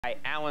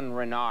Alan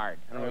Renard.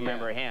 I don't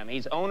remember him.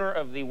 He's owner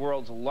of the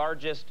world's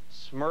largest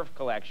Smurf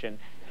collection.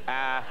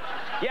 Yeah,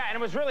 and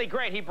it was really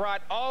great. He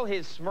brought all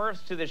his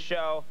Smurfs to the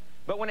show,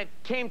 but when it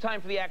came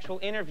time for the actual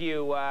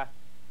interview, I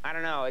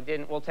don't know, it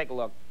didn't. We'll take a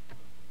look.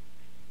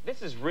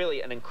 This is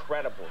really an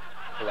incredible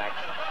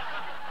collection.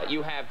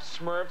 You have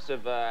Smurfs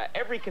of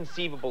every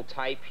conceivable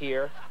type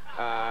here.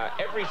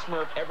 Every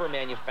Smurf ever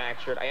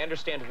manufactured. I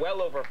understand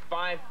well over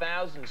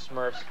 5,000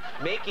 Smurfs,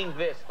 making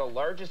this the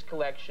largest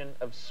collection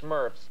of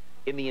Smurfs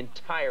in the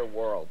entire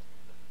world.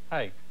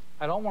 Hey,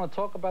 I don't want to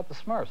talk about the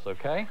Smurfs,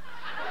 okay?